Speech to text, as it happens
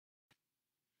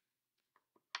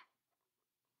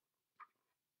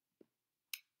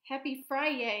Happy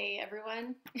Friday,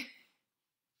 everyone.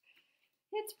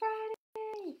 It's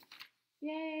Friday.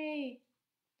 Yay.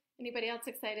 Anybody else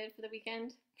excited for the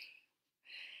weekend?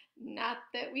 Not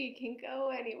that we can go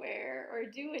anywhere or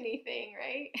do anything,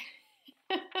 right?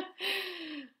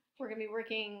 We're going to be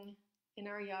working in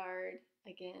our yard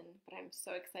again, but I'm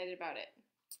so excited about it.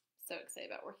 So excited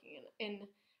about working in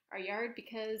our yard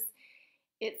because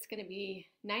it's going to be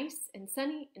nice and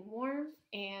sunny and warm,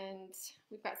 and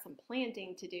we've got some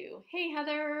planting to do. Hey,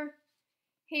 Heather.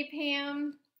 Hey,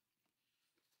 Pam.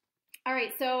 All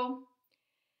right, so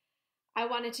I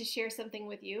wanted to share something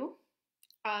with you.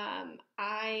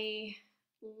 I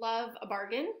love a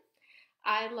bargain.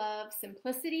 I love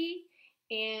simplicity,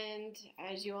 and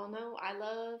as you all know, I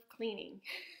love cleaning.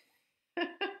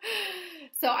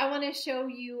 So I want to show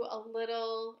you a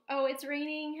little. Oh, it's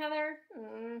raining, Heather.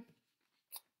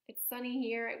 It's sunny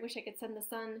here. I wish I could send the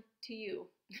sun to you.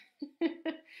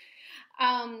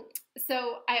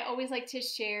 So I always like to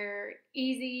share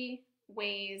easy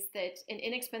ways and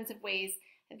inexpensive ways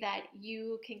that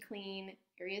you can clean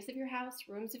areas of your house,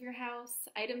 rooms of your house,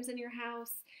 items in your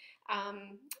house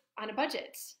on a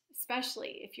budget,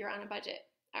 especially if you're on a budget.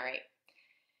 All right.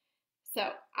 So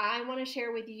I want to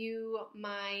share with you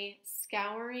my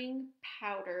scouring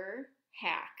powder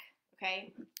hack.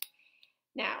 Okay.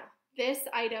 Now, this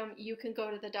item, you can go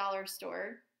to the dollar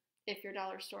store, if your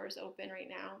dollar store is open right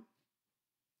now,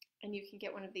 and you can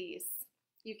get one of these.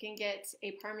 You can get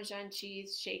a Parmesan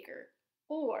cheese shaker,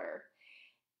 or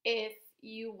if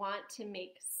you want to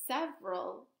make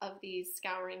several of these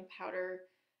scouring powder,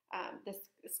 this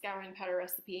scouring powder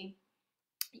recipe,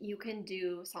 you can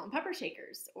do salt and pepper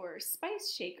shakers or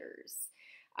spice shakers.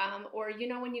 Or, you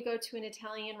know, when you go to an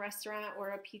Italian restaurant or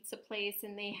a pizza place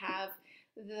and they have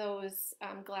those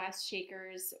glass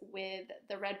shakers with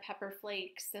the red pepper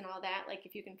flakes and all that, like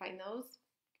if you can find those,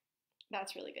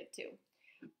 that's really good too.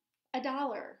 $1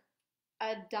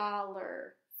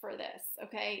 for this,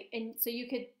 okay? And so you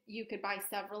could buy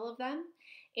several of them,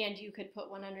 and you could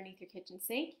put one underneath your kitchen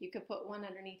sink, you could put one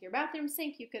underneath your bathroom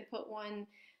sink, you could put one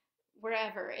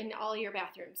wherever in all your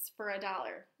bathrooms for $1,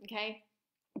 okay?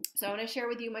 So I want to share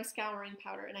with you my scouring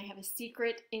powder, and I have a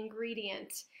secret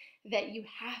ingredient that you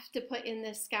have to put in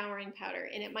this scouring powder,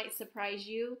 and it might surprise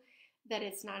you that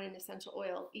it's not an essential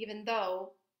oil, even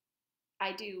though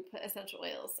I do put essential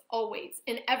oils always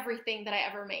in everything that I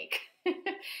ever make.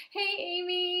 Hey,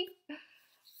 Amy.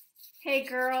 Hey,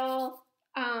 girl.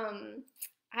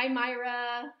 Hi,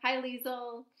 Myra. Hi,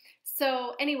 Liesel.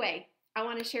 So anyway, I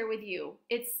want to share with you.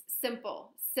 It's simple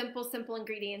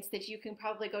ingredients that you can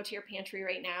probably go to your pantry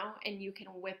right now and you can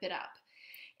whip it up.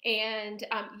 And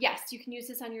yes, you can use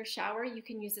this on your shower. You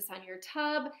can use this on your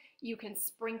tub. You can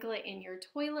sprinkle it in your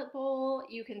toilet bowl.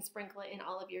 You can sprinkle it in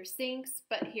all of your sinks.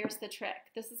 But here's the trick.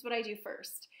 This is what I do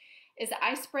first, is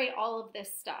I spray all of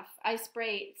this stuff. I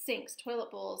spray sinks,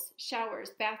 toilet bowls, showers,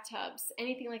 bathtubs,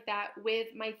 anything like that with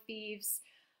my Thieves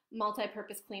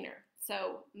multi-purpose cleaner.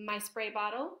 So my spray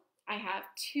bottle, I have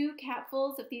 2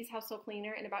 capfuls of Thieves household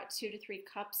cleaner and about 2 to 3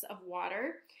 cups of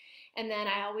water. And then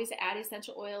I always add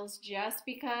essential oils just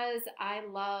because I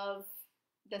love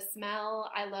the smell.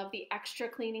 I love the extra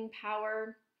cleaning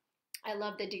power. I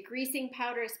love the degreasing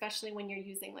powder, especially when you're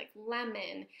using like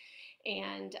lemon.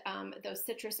 And those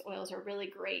citrus oils are really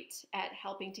great at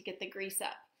helping to get the grease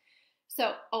up.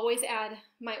 So always add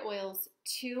my oils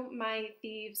to my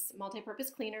Thieves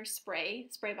multi-purpose cleaner spray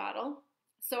bottle.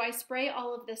 So I spray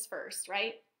all of this first,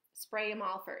 right? Spray them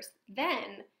all first.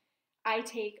 Then I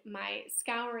take my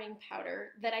scouring powder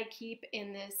that I keep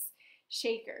in this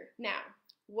shaker. Now,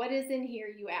 what is in here,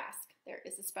 you ask? There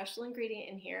is a special ingredient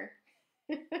in here.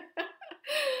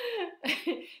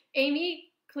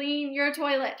 Amy, clean your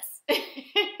toilets.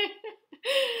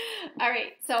 All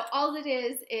right, so all it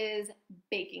is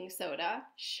baking soda.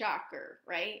 Shocker,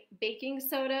 right? Baking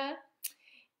soda,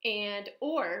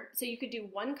 so you could do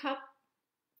 1 cup,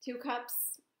 2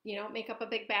 cups, you know, make up a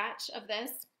big batch of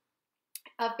this,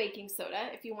 of baking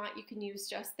soda. If you want, you can use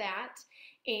just that,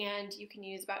 and you can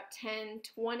use about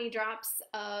 10-20 drops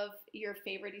of your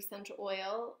favorite essential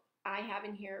oil. I have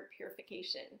in here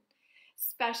purification,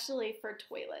 especially for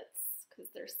toilets because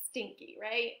they're stinky,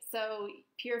 right? So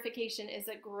purification is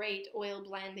a great oil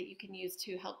blend that you can use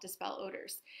to help dispel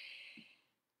odors.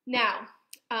 Now,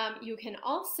 you can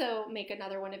also make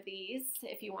another one of these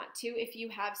if you want to, if you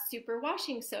have super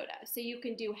washing soda. So you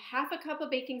can do half a cup of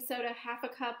baking soda, half a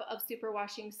cup of super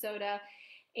washing soda,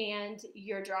 and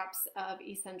your drops of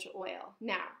essential oil.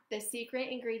 Now, the secret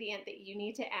ingredient that you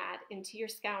need to add into your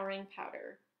scouring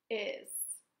powder is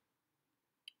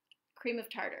cream of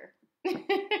tartar.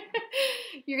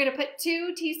 You're going to put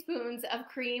 2 teaspoons of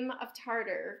cream of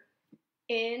tartar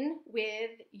in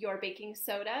with your baking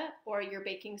soda or your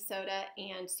baking soda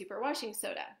and superwashing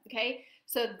soda, okay?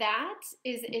 So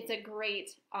it's a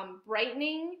great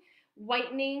brightening,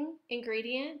 whitening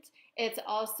ingredient. It's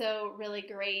also really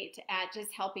great at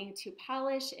just helping to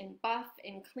polish and buff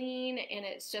and clean, and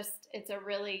it's a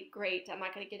really great, I'm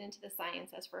not going to get into the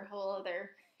science, that's for a whole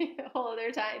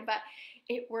other time, but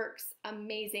it works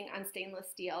amazing on stainless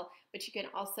steel, but you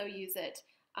can also use it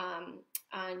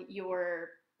on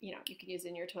your, you can use it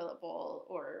in your toilet bowl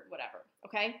or whatever,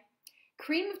 okay?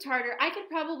 Cream of tartar, I could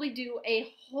probably do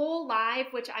a whole live,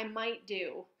 which I might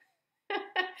do,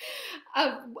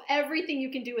 of everything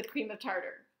you can do with cream of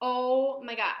tartar. Oh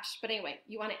my gosh. But anyway,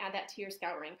 you want to add that to your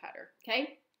scouring powder,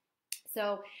 okay?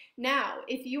 So now,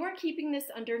 if you are keeping this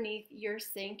underneath your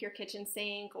sink, your kitchen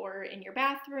sink, or in your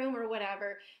bathroom or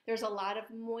whatever, there's a lot of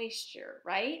moisture,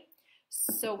 right?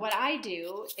 So what I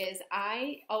do is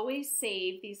I always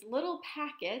save these little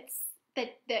packets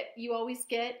that you always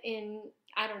get in,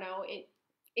 I don't know,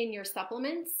 in your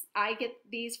supplements. I get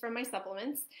these from my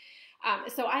supplements.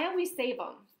 So I always save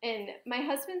them. And my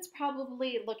husband's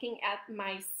probably looking at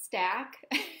my stack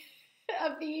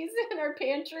of these in our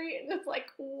pantry and it's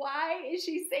like, why is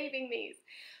she saving these?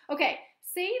 Okay,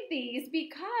 save these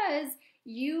because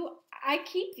I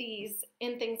keep these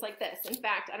in things like this. In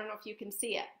fact, I don't know if you can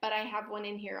see it, but I have one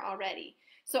in here already.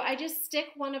 So I just stick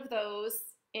one of those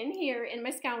in here in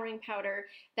my scouring powder.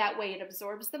 That way it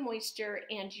absorbs the moisture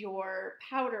and your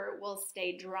powder will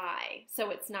stay dry.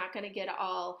 So it's not going to get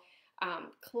all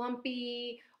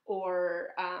clumpy or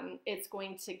it's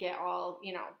going to get all,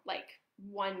 like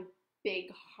one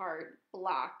big hard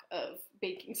block of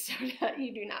baking soda.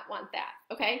 You do not want that,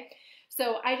 okay?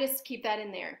 So I just keep that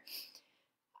in there.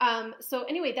 So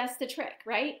anyway, that's the trick,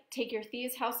 right? Take your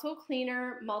Thieves Household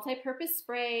Cleaner, multi-purpose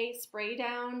spray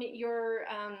down your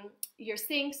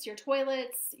sinks, your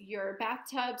toilets, your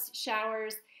bathtubs,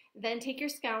 showers, then take your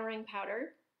scouring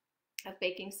powder of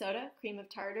baking soda, cream of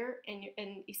tartar,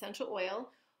 and essential oil,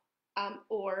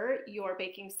 or your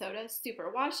baking soda,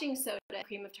 superwashing soda,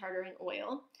 cream of tartar, and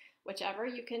oil, whichever.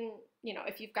 You can,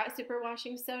 if you've got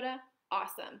superwashing soda,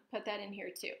 awesome. Put that in here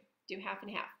too. Do half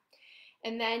and half.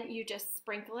 And then you just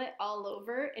sprinkle it all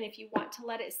over. And if you want to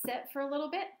let it sit for a little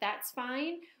bit, that's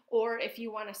fine. Or if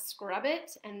you want to scrub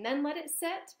it and then let it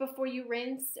sit before you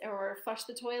rinse or flush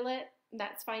the toilet,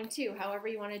 that's fine too, however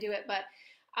you want to do it. But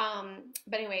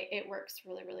anyway, it works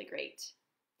really, really great.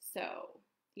 So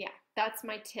yeah, that's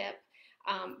my tip.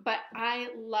 But I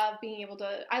love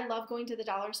I love going to the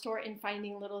dollar store and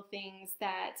finding little things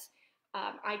that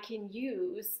I can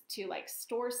use to like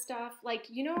store stuff. Like,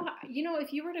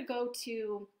 if you were to go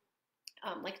to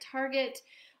like Target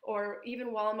or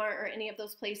even Walmart or any of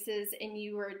those places and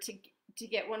you were to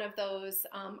get one of those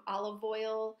olive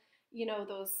oil,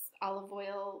 those olive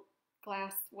oil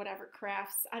glass, whatever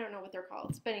crafts, I don't know what they're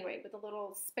called, but anyway, with a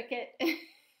little spigot.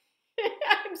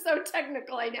 I'm so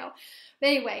technical, I know. But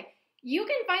anyway, you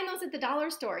can find those at the dollar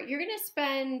store. You're going to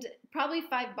spend probably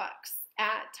 $5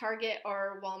 at Target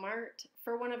or Walmart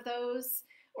for one of those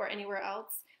or anywhere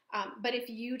else. But if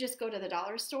you just go to the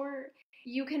dollar store,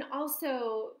 you can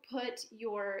also put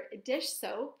your dish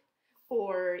soap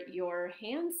or your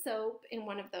hand soap in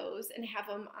one of those and have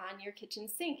them on your kitchen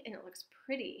sink, and it looks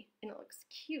pretty and it looks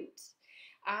cute.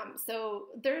 So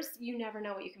you never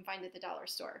know what you can find at the dollar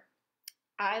store.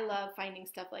 I love finding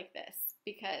stuff like this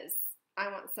because I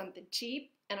want something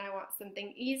cheap and I want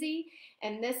something easy,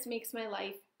 and this makes my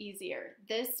life easier.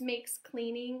 This makes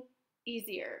cleaning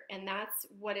easier, and that's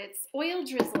what it's. Oil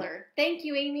drizzler. Thank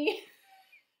you, Amy.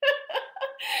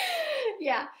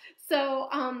 Yeah. So,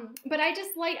 but I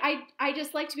just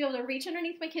like to be able to reach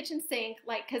underneath my kitchen sink,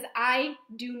 because I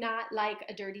do not like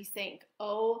a dirty sink.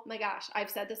 Oh my gosh. I've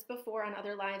said this before on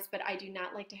other lives, but I do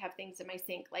not like to have things in my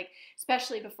sink,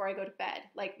 especially before I go to bed.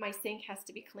 My sink has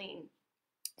to be clean.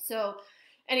 So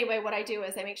anyway, what I do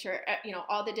is I make sure,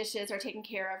 all the dishes are taken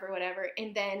care of or whatever.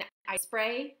 And then I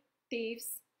spray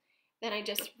Thieves. Then I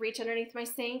just reach underneath my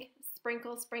sink,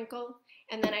 sprinkle.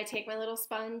 And then I take my little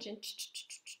sponge and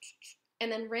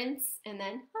then rinse and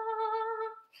then,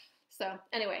 So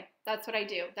anyway, that's what I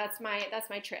do. That's my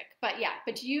trick. But yeah,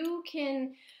 but you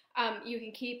can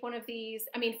keep one of these,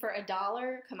 for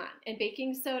 $1, come on. And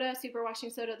baking soda,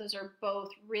 superwashing soda, those are both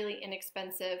really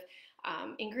inexpensive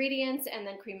ingredients, and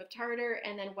then cream of tartar,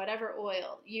 and then whatever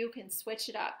oil. You can switch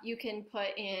it up. You can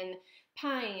put in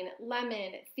pine,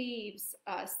 lemon, Thieves,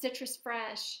 citrus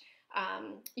fresh.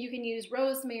 You can use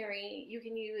rosemary. You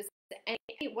can use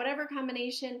whatever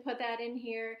combination. Put that in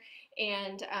here,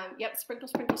 and sprinkle,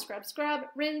 scrub,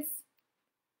 rinse.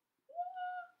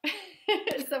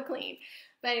 so clean.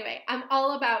 But anyway, I'm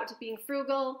all about being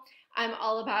frugal. I'm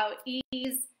all about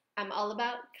ease. I'm all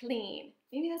about clean.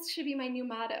 Maybe that should be my new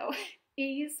motto.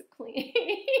 Ease, clean.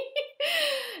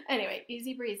 Anyway,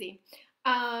 easy breezy.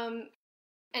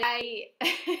 And I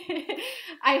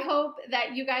I hope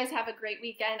that you guys have a great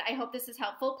weekend. I hope this is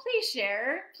helpful. Please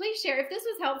share. Please share if this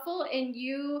was helpful and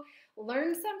you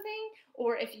learned something,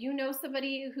 or if you know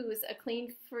somebody who's a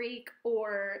clean freak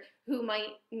or who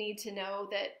might need to know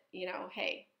that, you know,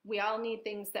 hey, we all need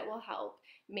things that will help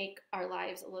make our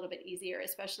lives a little bit easier,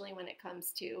 especially when it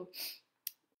comes to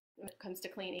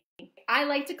cleaning. I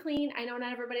like to clean. I know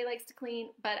not everybody likes to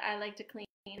clean, but I like to clean.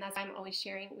 That's why I'm always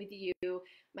sharing with you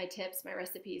my tips, my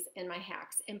recipes, and my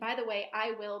hacks. And by the way,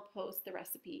 I will post the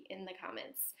recipe in the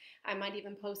comments. I might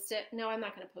even post it. No, I'm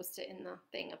not going to post it in the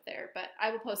thing up there, but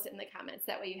I will post it in the comments.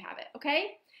 That way you have it,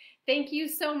 okay? Thank you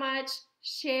so much.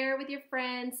 Share with your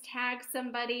friends. Tag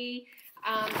somebody.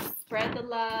 Spread the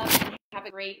love. And have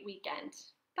a great weekend.